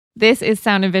This is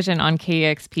Sound and Vision on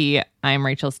KEXP. I'm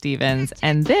Rachel Stevens,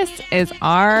 and this is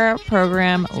our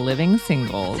program, Living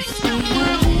Singles.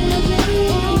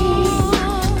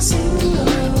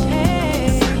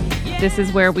 This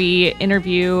is where we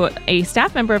interview a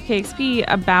staff member of KEXP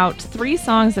about 3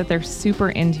 songs that they're super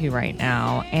into right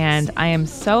now. And I am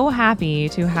so happy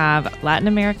to have Latin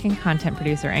American content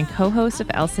producer and co-host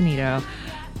of El Sonido,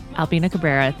 Albina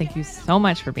Cabrera. Thank you so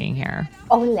much for being here.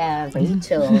 Hola,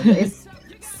 Rachel. It's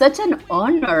such an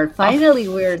honor. Finally,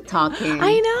 we're talking.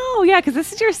 I know. Yeah, because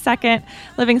this is your second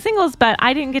Living Singles, but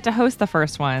I didn't get to host the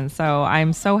first one. So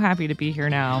I'm so happy to be here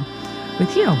now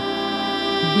with you.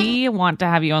 We want to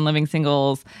have you on Living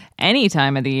Singles any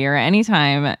time of the year,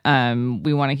 anytime.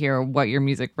 We want to hear what your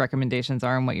music recommendations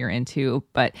are and what you're into.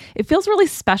 But it feels really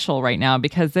special right now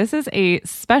because this is a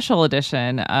special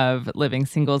edition of Living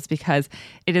Singles because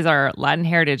it is our Latin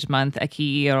Heritage Month,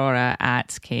 Aquí y Ahora, at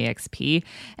KEXP.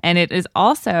 And it is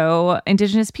also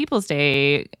Indigenous Peoples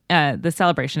Day. The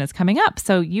celebration is coming up.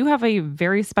 So you have a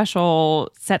very special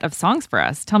set of songs for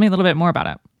us. Tell me a little bit more about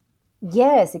it.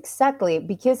 Yes, exactly.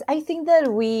 Because I think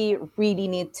that we really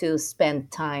need to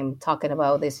spend time talking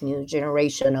about this new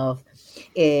generation of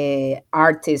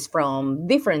artists from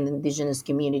different indigenous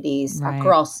communities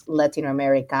across Latin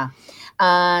America.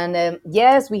 And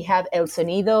yes, we have El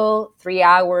Sonido, 3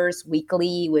 hours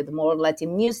weekly with more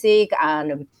Latin music.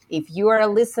 And if you are a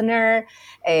listener,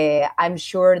 I'm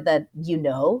sure that you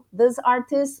know this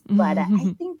artist. But I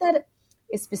think that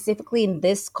specifically in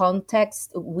this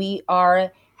context, we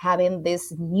are having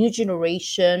this new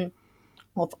generation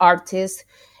of artists,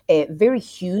 very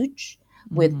huge,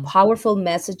 with powerful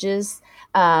messages.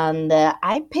 And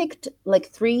I picked like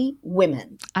 3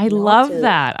 women. I love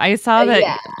that. I saw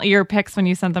that your picks when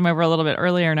you sent them over a little bit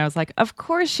earlier, and I was like, of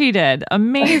course she did.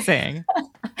 Amazing.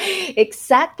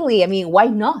 Exactly. I mean, why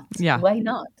not? Yeah. Why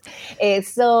not?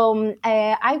 So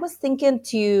I was thinking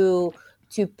to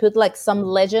put like some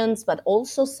legends, but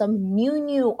also some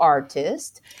new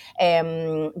artists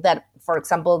that, for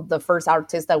example, the first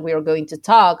artist that we are going to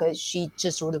talk, she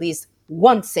just released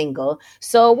 1 single.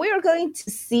 So we're going to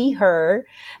see her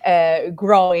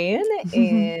growing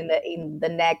in the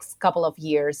next couple of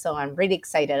years. So I'm really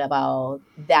excited about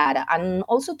that. And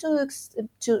also to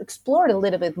explore a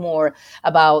little bit more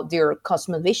about their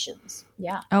cosmovisions.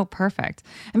 Yeah. Oh, perfect.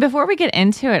 And before we get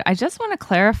into it, I just want to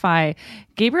clarify,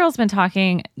 Gabriel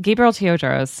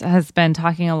Teodros has been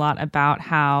talking a lot about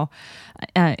how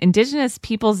Indigenous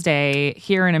Peoples Day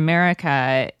here in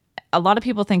America, a lot of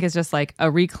people think is just like a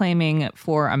reclaiming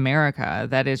for America.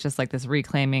 That is just like this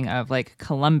reclaiming of like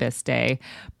Columbus Day.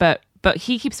 But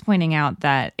he keeps pointing out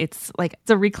that it's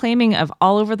a reclaiming of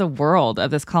all over the world, of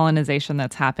this colonization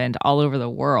that's happened all over the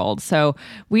world. So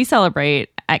we celebrate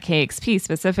at KEXP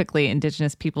specifically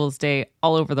Indigenous Peoples Day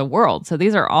all over the world. So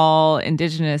these are all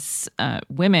Indigenous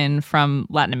women from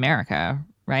Latin America,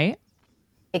 right?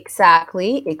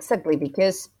 Exactly,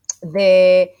 because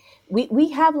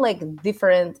we have like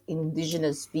different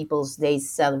Indigenous Peoples Day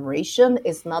celebration.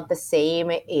 It's not the same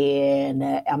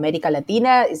in America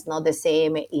Latina. It's not the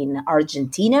same in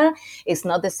Argentina. It's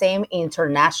not the same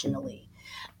internationally.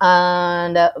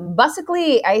 And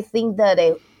basically, I think that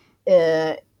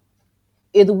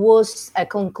it was a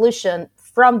conclusion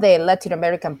from the Latin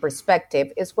American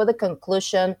perspective. It was a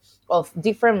conclusion of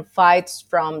different fights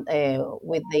from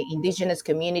with the indigenous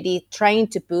community trying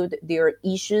to put their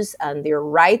issues and their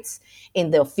rights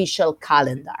in the official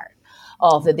calendar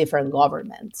of the different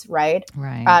governments, right?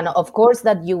 And of course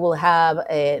that you will have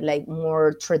like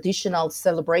more traditional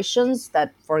celebrations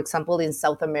that, for example, in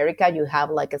South America, you have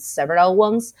like several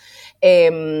ones.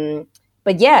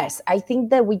 But yes, I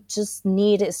think that we just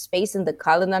need a space in the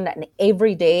calendar and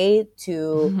every day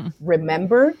to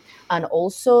remember and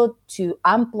also to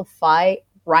amplify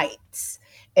rights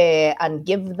and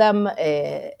give them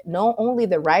not only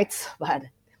the rights, but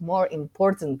more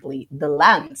importantly, the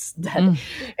lands that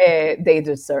they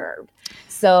deserve.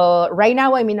 So right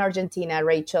now I'm in Argentina,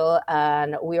 Rachel,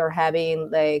 and we are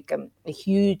having like a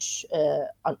huge,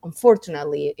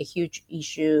 unfortunately, a huge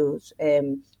issues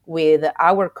with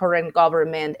our current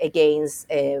government against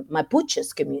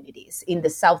Mapuches communities in the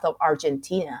south of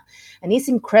Argentina. And it's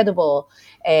incredible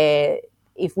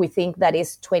if we think that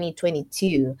it's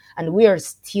 2022 and we are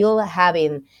still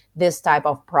having this type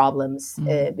of problems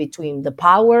between the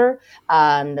power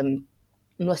and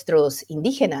nuestros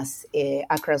indígenas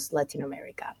across Latin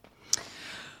America.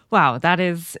 Wow, that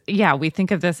is, we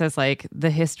think of this as like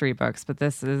the history books, but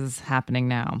this is happening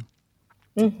now.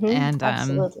 And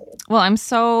well, I'm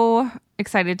so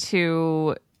excited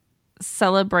to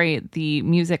celebrate the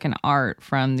music and art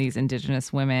from these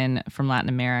indigenous women from Latin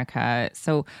America.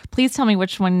 So please tell me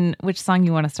which song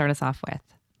you want to start us off with.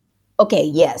 Okay,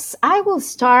 yes. I will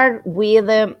start with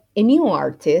a new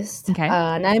artist. Okay.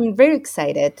 And I'm very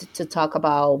excited to talk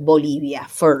about Bolivia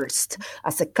first.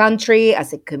 As a country,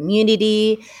 as a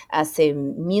community, as a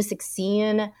music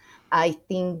scene, I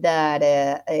think that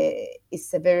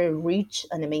it's a very rich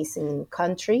and amazing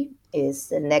country.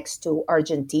 It's next to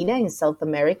Argentina in South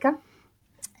America.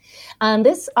 And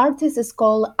this artist is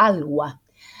called Alwa.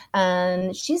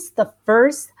 And she's the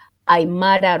first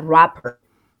Aymara rapper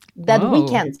that we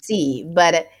can see,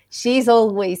 but she's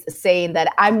always saying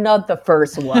that I'm not the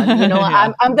first one.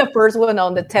 Yeah. I'm the first one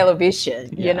on the television,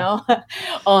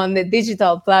 on the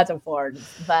digital platforms.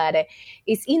 But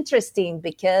it's interesting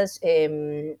because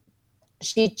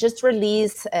she just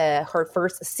released her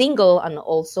first single and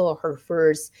also her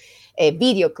first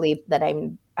video clip that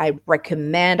I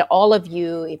recommend all of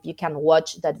you, if you can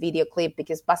watch that video clip,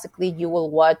 because basically you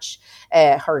will watch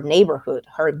her neighborhood,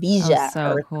 her villa,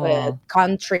 her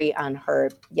country, and her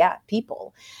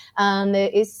people. And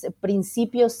it's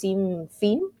Principio sin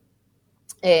fin.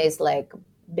 It's like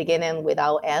beginning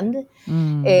without end.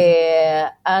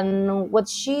 And what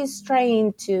she's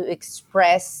trying to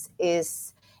express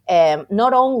is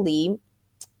not only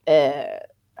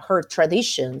her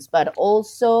traditions, but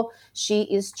also she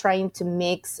is trying to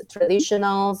mix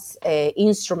traditional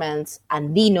instruments,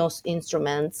 andinos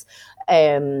instruments,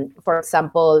 for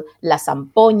example, la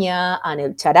zampoña and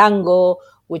el charango,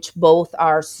 which both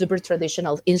are super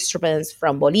traditional instruments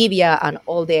from Bolivia and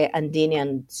all the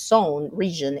Andean zone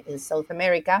region in South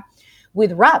America,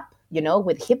 with rap,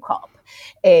 with hip hop.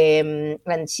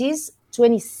 And she's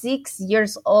 26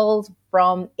 years old,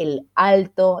 from El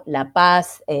Alto, La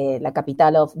Paz, la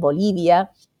capital of Bolivia.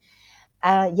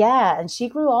 And she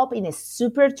grew up in a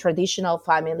super traditional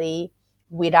family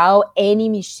without any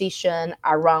musician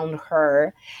around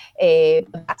her.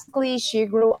 Basically, she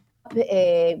grew up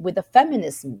with the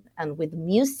feminism and with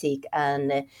music,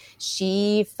 and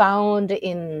she found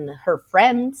in her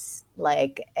friends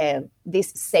like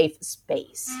this safe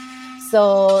space.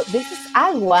 So this is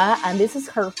Agua, and this is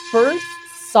her first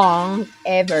song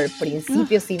ever,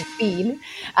 Principio sin fin.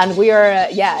 And we are,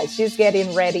 she's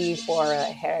getting ready for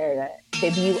her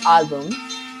debut album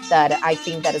that I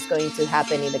think that is going to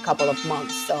happen in a couple of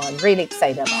months. So I'm really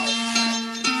excited about it.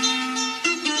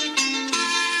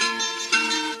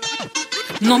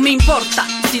 No me importa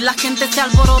si la gente se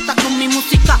alborota con mi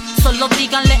música. Solo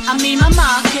díganle a mi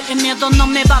mamá que el miedo no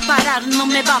me va a parar, no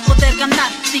me va a poder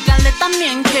ganar. Díganle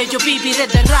también que yo viviré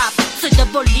de rap. Soy de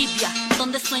Bolivia,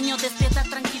 donde sueño despierta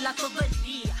tranquila todo el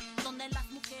día. Donde las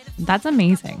mujeres... That's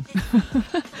amazing.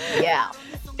 Yeah.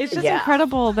 It's just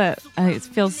incredible that it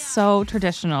feels so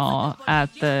traditional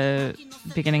at the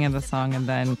beginning of the song and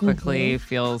then quickly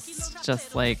feels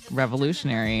just like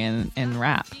revolutionary in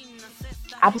rap.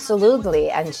 Absolutely.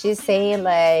 And she's saying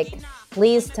like,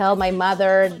 please tell my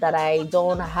mother that I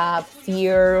don't have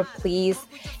fear. Please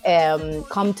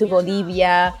come to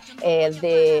Bolivia.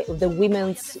 The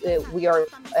women's we are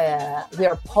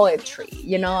poetry,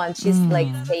 And she's like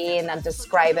saying and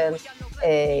describing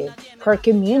her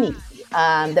community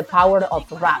and the power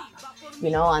of rap,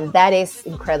 And that is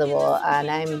incredible. And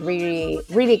I'm really,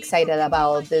 really excited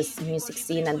about this music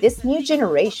scene and this new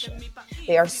generation.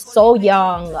 They are so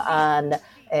young, and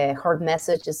her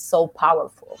message is so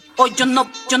powerful. Hoy yo no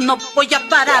voy a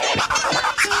parar.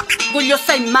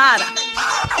 Orgullosa Aymara.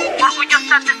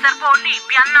 Orgullosa de ser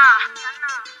boliviana.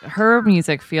 Her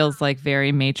music feels like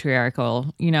very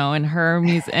matriarchal, and her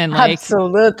music, and like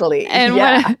absolutely. And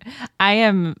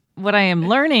what I am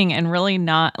learning, and really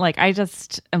not like, I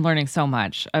just am learning so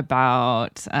much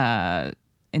about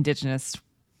indigenous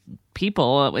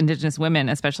people, indigenous women,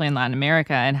 especially in Latin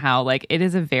America, and how like it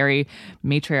is a very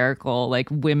matriarchal, like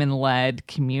women-led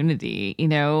community,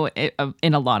 in a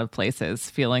lot of places,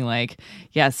 feeling like,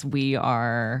 yes, we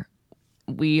are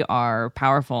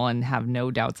powerful and have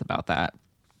no doubts about that.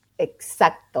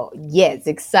 Exacto. Yes,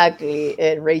 exactly,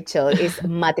 Rachel. It's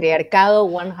matriarcado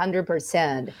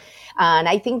 100%. And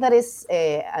I think that is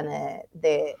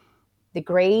the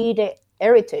great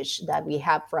heritage that we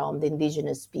have from the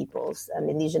indigenous peoples and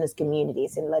indigenous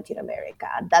communities in Latin America.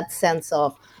 That sense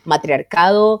of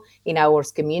matriarcado in our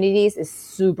communities is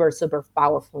super, super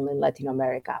powerful in Latin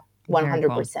America.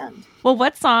 100%. Cool. Well,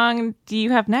 what song do you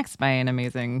have next by an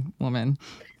amazing woman?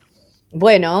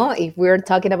 Bueno, if we're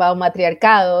talking about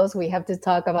matriarcados, we have to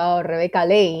talk about Rebecca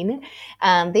Lane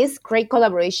and this great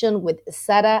collaboration with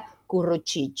Sara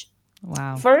Curruchiche.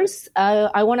 Wow. First,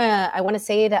 I wanna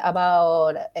say it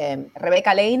about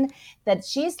Rebecca Lane, that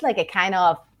she's like a kind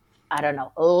of I don't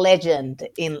know, legend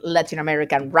in Latin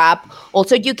American rap.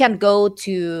 Also, you can go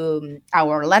to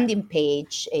our landing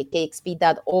page, kxp.org/aquí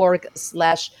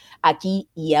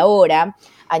y ahora,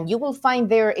 and you will find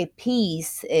there a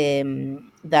piece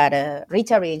that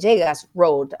Rita Villegas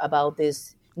wrote about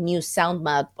this new sound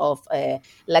map of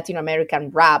Latin American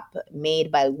rap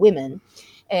made by women,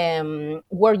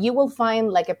 where you will find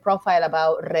like a profile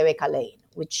about Rebecca Lane,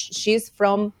 which she's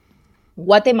from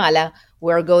Guatemala.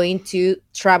 We're going to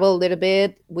travel a little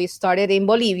bit. We started in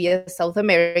Bolivia, South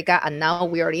America, and now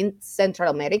we are in Central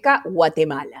America,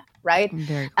 Guatemala, right?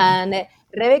 Very cool. And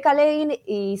Rebecca Lane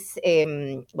is a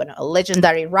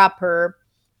legendary rapper,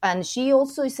 and she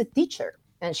also is a teacher,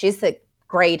 and she's a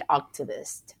great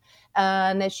activist.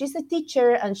 And she's a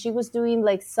teacher, and she was doing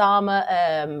like some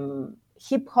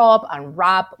hip hop and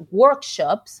rap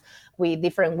workshops with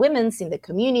different women in the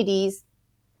communities.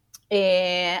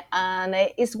 And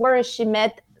it's where she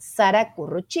met Sara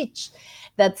Curruchiche.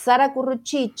 That Sara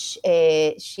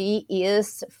Curruchiche, she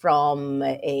is from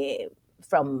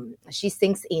she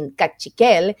sings in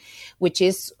Cachiquel, which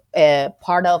is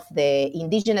part of the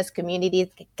indigenous community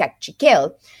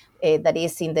Cachiquel, that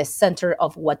is in the center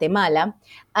of Guatemala.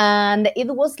 And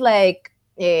it was like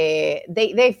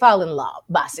they fell in love,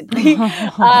 basically.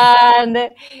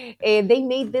 And they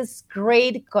made this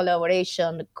great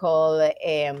collaboration called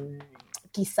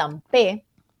Quisampe.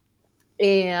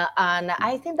 And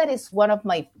I think that is one of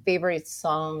my favorite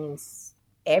songs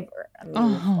ever. I mean,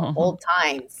 of all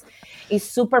times. It's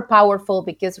super powerful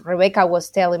because Rebecca was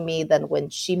telling me that when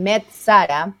she met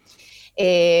Sara,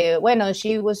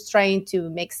 she was trying to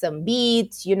make some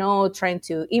beats, trying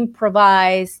to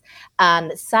improvise.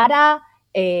 And Sara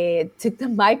took the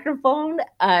microphone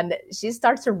and she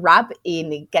starts to rap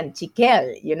in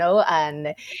Canchiquel,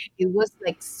 and it was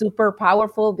like super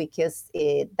powerful because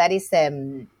that is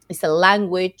it's a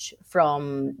language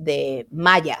from the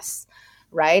Mayas,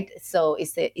 right? So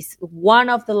it's one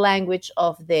of the language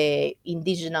of the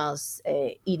indigenous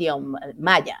idiom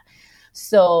Maya.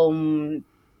 So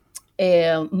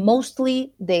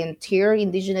mostly the entire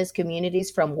indigenous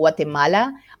communities from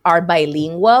Guatemala are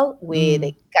bilingual with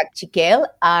Cachiquel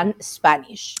and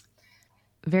Spanish.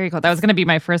 Very cool. That was going to be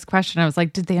my first question. I was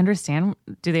like, do they understand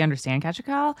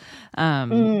Cachiquel?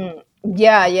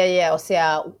 Yeah. O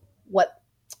sea,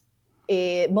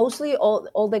 mostly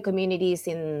all the communities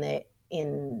in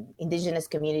indigenous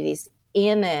communities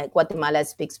in Guatemala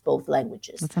speaks both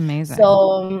languages. That's amazing.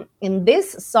 So in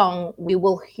this song, we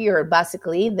will hear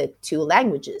basically the two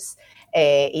languages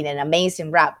in an amazing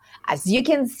rap. As you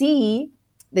can see,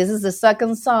 this is the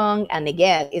second song. And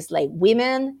again, it's like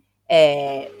women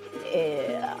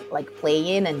like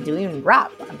playing and doing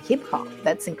rap and hip hop.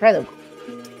 That's incredible.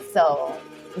 So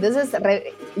this is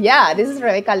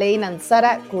Rebecca Lane and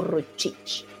Sara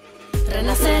Curruchiche.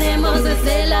 Renaceremos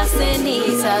desde las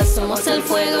cenizas, somos el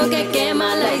fuego que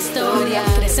quema la historia.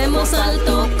 Crecemos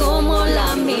alto como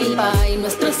la milpa y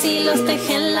nuestros hilos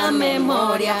tejen la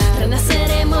memoria.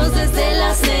 Renaceremos desde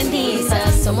las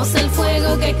cenizas, somos el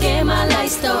fuego que quema la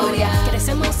historia.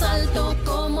 Crecemos alto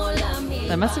como la milpa.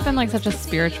 That must have been like such a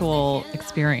spiritual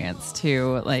experience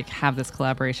to like have this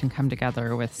collaboration come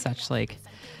together with such like,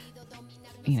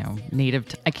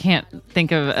 native. I can't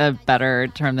think of a better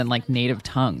term than like native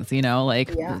tongues,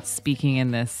 speaking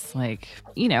in this,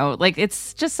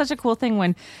 it's just such a cool thing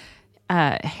when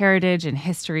heritage and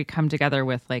history come together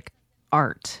with like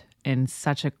art in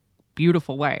such a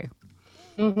beautiful way.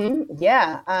 Mm-hmm.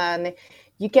 Yeah. And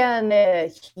you can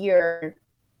hear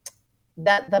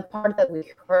that the part that we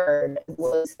heard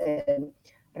was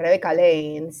Rebecca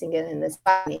Lane singing in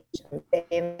Spanish and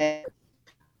saying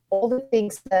all the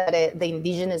things that the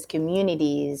indigenous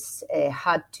communities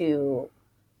had to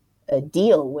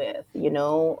deal with,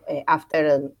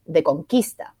 after the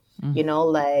conquista.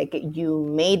 Like you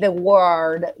made the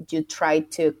word, you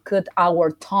tried to cut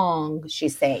our tongue,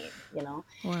 she's saying, Wow.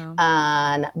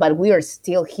 But we are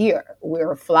still here. We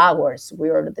are flowers. We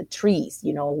are the trees,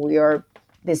 we are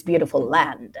this beautiful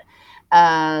land.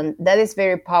 And that is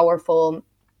very powerful.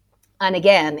 And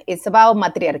again, it's about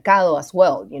matriarcado as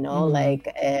well,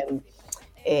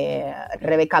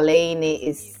 Rebecca Lane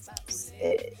is,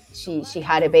 she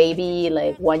had a baby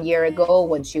like 1 year ago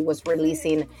when she was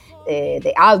releasing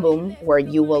the album, where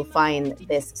you will find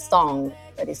this song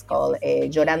that is called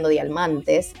Llorando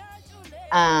Diamantes.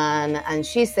 And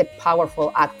she's a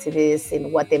powerful activist in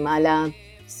Guatemala.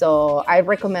 So I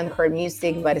recommend her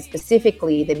music, but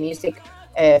specifically the music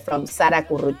from Sara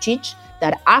Curruchiche,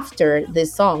 that after the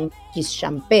song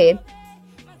Quisampe,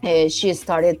 she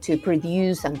started to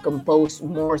produce and compose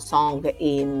more songs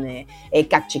in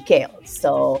Cachiquel.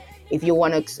 So if you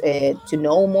want to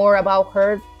know more about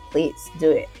her, please do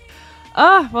it.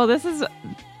 Oh, well, this is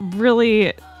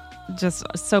really just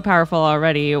so powerful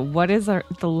already. What is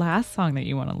the last song that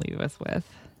you want to leave us with?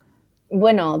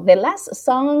 Bueno, the last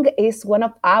song is one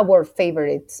of our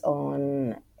favorites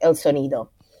on El Sonido.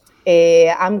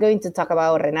 I'm going to talk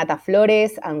about Renata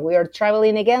Flores, and we are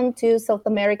traveling again to South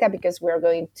America because we're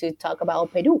going to talk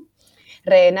about Peru.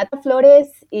 Renata Flores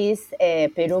is a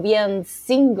Peruvian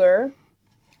singer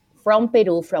from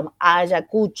Peru, from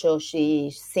Ayacucho.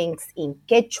 She sings in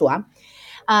Quechua.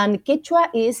 And Quechua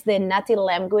is the native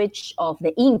language of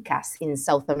the Incas in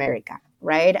South America,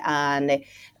 right? And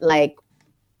like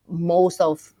most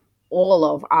of all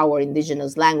of our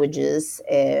indigenous languages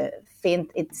find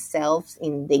itself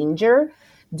in danger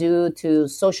due to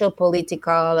social,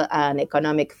 political, and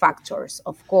economic factors,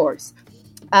 of course.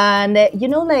 And,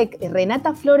 like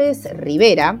Renata Flores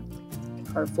Rivera,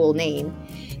 her full name,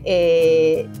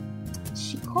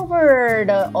 she covered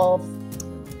her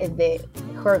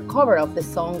cover of the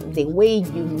song "The Way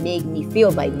You Make Me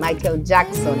Feel" by Michael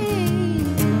Jackson.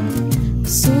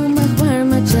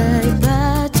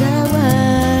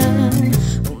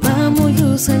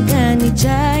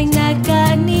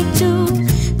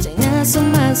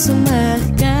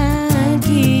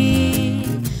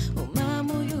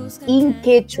 In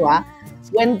Quechua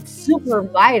went super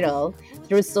viral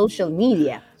through social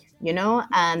media,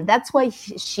 and that's why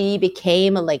she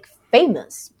became like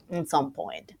famous at some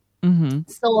point. Mm-hmm.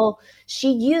 So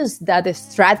she used that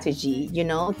strategy,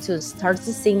 to start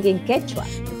to sing in Quechua.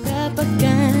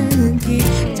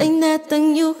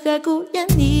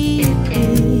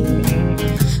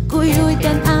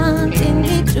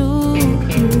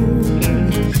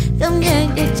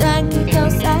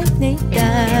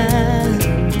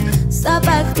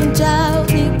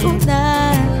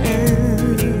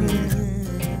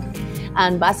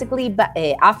 And basically,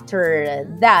 after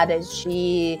that,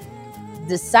 she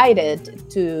decided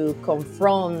to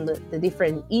confront the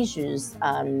different issues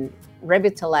and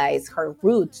revitalize her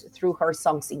roots through her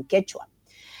songs in Quechua.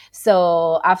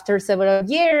 So after several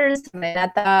years,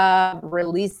 Renata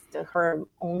released her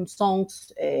own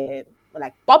songs,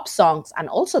 like pop songs and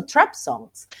also trap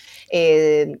songs.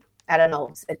 I don't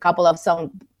know, a couple of songs,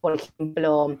 por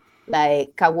ejemplo,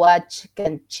 like Kawach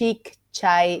Kanchik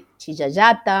Chai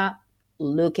Chiyayata,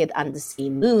 Look It and the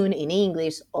Sea Moon in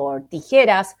English, or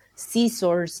Tijeras,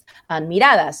 Scissors, and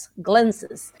Miradas,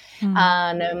 Glances.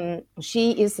 And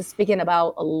she is speaking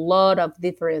about a lot of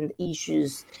different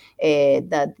issues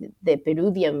that the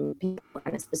Peruvian people,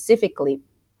 and specifically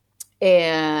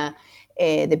the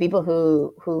people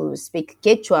who speak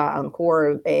Quechua and who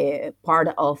are part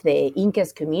of the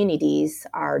Incas communities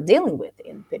are dealing with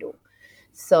in Peru.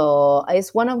 So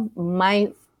it's one of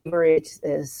my favorite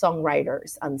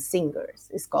songwriters and singers.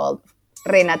 It's called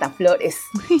Renata Flores.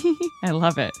 I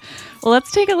love it. Well,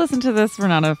 let's take a listen to this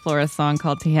Renata Flores song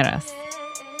called Tijeras.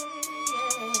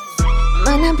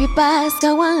 Manang pipas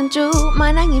kawanchu,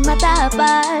 manang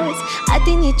imatapas.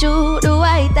 Atini churu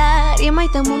aita, rimay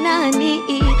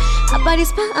tamunani.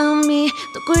 Aparis pa ami,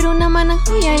 tukuro naman ang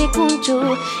huyari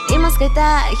kunchu. Rimas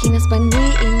kita, hinas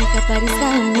pani, kaparis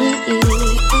kami.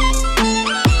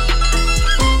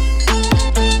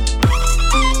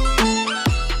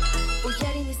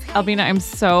 Albina, I'm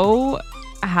so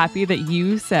happy that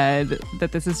you said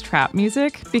that this is trap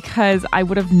music, because I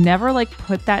would have never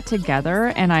put that together,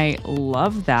 and I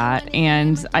love that.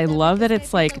 And I love that it's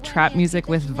trap music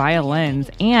with violins,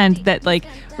 and that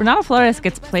Renata Flores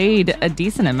gets played a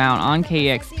decent amount on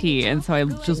KEXP, and so I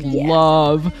just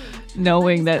love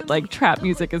knowing that trap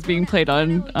music is being played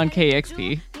on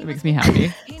KEXP. It makes me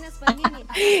happy.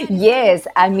 Yes,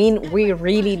 I mean, we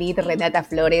really need Renata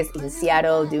Flores in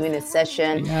Seattle doing a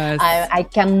session. Yes. I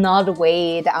cannot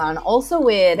wait. And also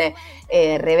with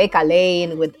Rebecca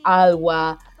Lane, with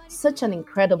Alwa, such an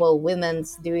incredible women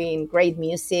doing great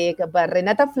music. But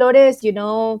Renata Flores,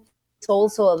 is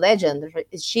also a legend.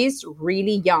 She's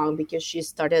really young because she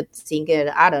started singing,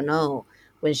 I don't know,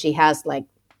 when she has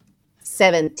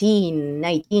 17,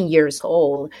 19 years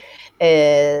old.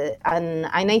 And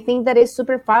I think that is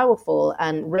super powerful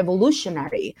and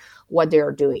revolutionary what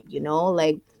they're doing,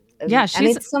 Yeah, and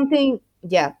it's something,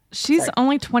 She's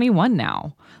only 21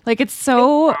 now. It's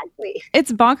so, exactly.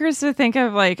 It's bonkers to think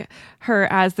of her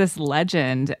as this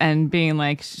legend and being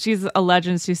she's a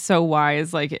legend. She's so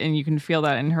wise, and you can feel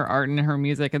that in her art and her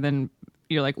music. And then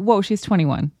you're whoa, she's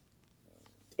 21.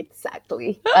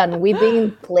 Exactly. And we've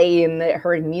been playing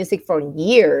her music for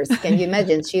years. Can you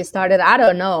imagine? She started, I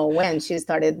don't know when she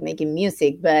started making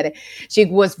music, but she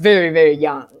was very, very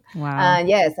young. Wow. And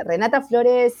yes, Renata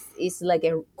Flores is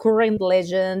a current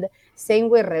legend, Same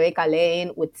with Rebecca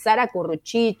Lane, with Sara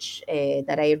Kurucic,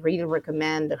 that I really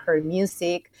recommend her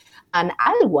music, and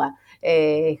Alwa,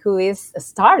 who is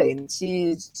starting.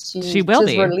 She will just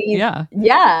be. Released,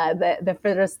 the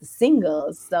first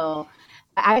single. So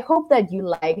I hope that you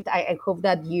liked. I hope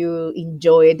that you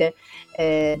enjoyed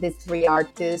these three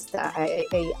artists. I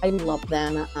love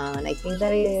them, and I think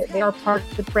that they are part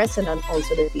of the present and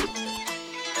also the future.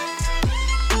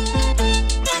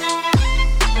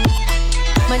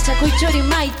 Manchacuy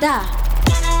Chorimaita.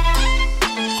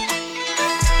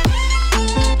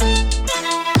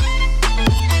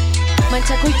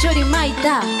 Manchacuy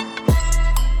Chorimaita.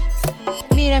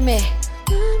 Mírame,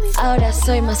 ahora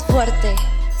soy más fuerte.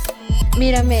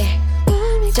 Mírame,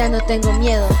 ya no tengo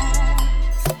miedo.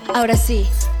 Ahora sí,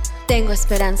 tengo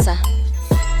esperanza.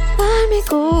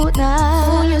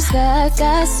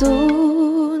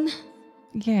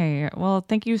 Yay. Well,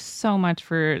 thank you so much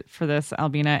for this,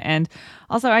 Albina. And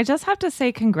also, I just have to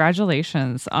say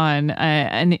congratulations on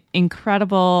an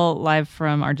incredible live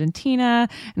from Argentina,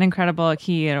 an incredible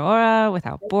Que Ora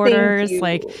Without Borders.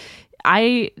 Like,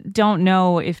 I don't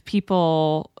know if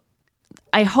people...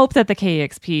 I hope that the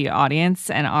KEXP audience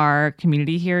and our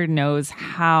community here knows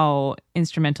how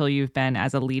instrumental you've been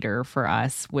as a leader for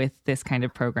us with this kind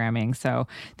of programming. So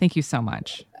thank you so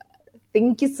much.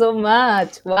 Thank you so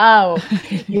much. Wow.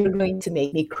 You're going to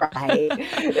make me cry.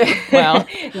 Well,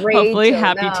 hopefully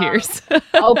happy tears.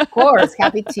 Of course,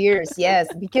 happy tears. Yes,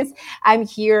 because I'm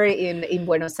here in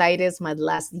Buenos Aires, my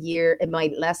last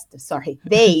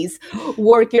days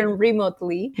working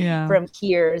remotely from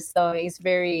here. So it's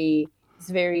very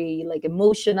like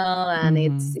emotional, and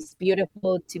it's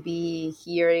beautiful to be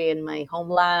here in my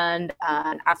homeland.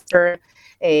 And after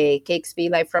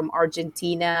KEXP Live from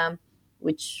Argentina,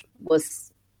 which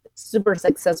was super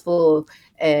successful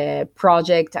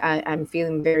project, I'm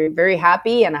feeling very, very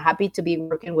happy, and happy to be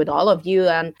working with all of you.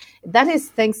 And that is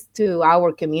thanks to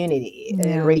our community,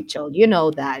 Rachel. You know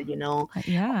that,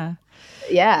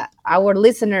 Yeah, our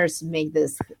listeners make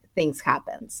these things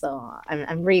happen. So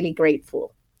I'm really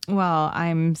grateful. Well,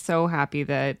 I'm so happy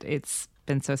that it's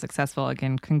been so successful.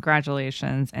 Again,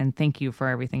 congratulations, and thank you for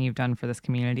everything you've done for this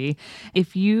community.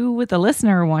 If you, the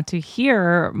listener, want to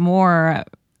hear more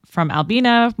from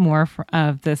Albina, more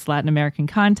of this Latin American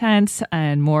content,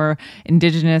 and more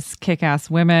indigenous kick-ass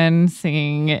women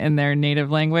singing in their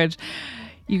native language,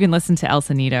 you can listen to El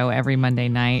Sonido every Monday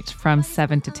night from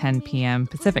 7 to 10 p.m.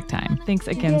 Pacific time. Thanks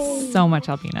again so much,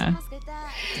 Albina.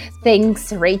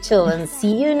 Thanks, Rachel, and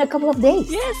see you in a couple of days.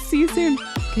 Yes, see you soon.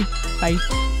 Okay, bye.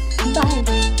 Bye.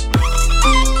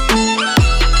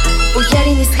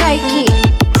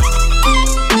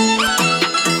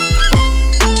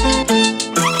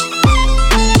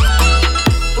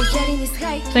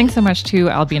 Thanks so much to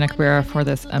Albina Cabrera for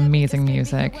this amazing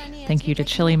music. Thank you to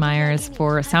Chili Myers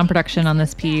for sound production on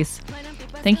this piece.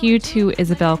 Thank you to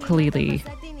Isabel Khalili.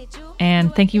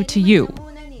 And thank you to you,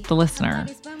 the listener.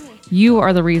 You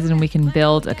are the reason we can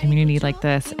build a community like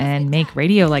this and make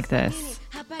radio like this.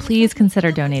 Please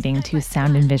consider donating to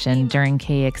Sound and Vision during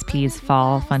KEXP's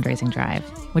fall fundraising drive,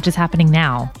 which is happening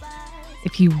now.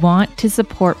 If you want to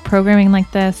support programming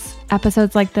like this,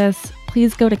 episodes like this,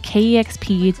 please go to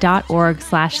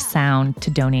kexp.org/sound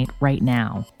to donate right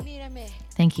now.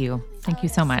 Thank you. Thank you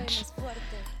so much.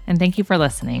 And thank you for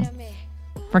listening.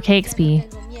 For KEXP,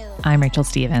 I'm Rachel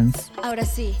Stevens. Ahora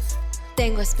sí,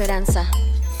 tengo esperanza.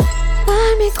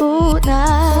 A mi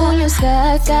cuna, puños de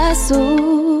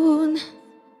acaso.